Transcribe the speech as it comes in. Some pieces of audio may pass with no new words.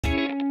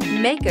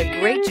Make a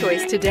great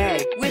choice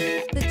today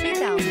with the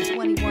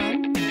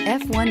 2021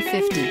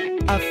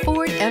 F-150. A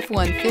Ford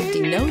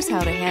F-150 knows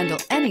how to handle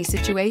any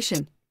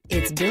situation.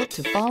 It's built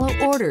to follow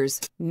orders,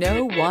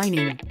 no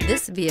whining.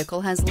 This vehicle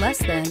has less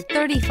than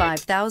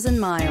 35,000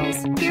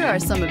 miles. Here are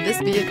some of this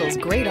vehicle's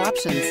great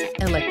options: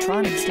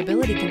 electronic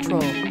stability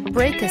control,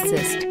 brake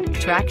assist,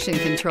 traction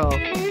control,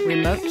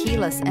 remote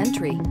keyless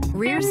entry,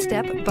 rear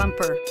step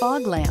bumper,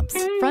 fog lamps,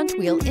 front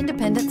wheel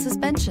independent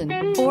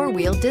suspension,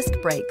 four-wheel disc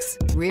brakes,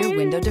 rear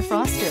window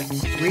defroster,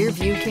 rear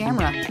view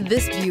camera.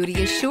 This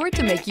beauty is sure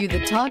to make you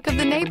the talk of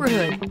the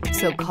neighborhood.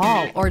 So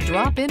call or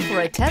drop in for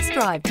a test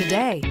drive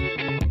today.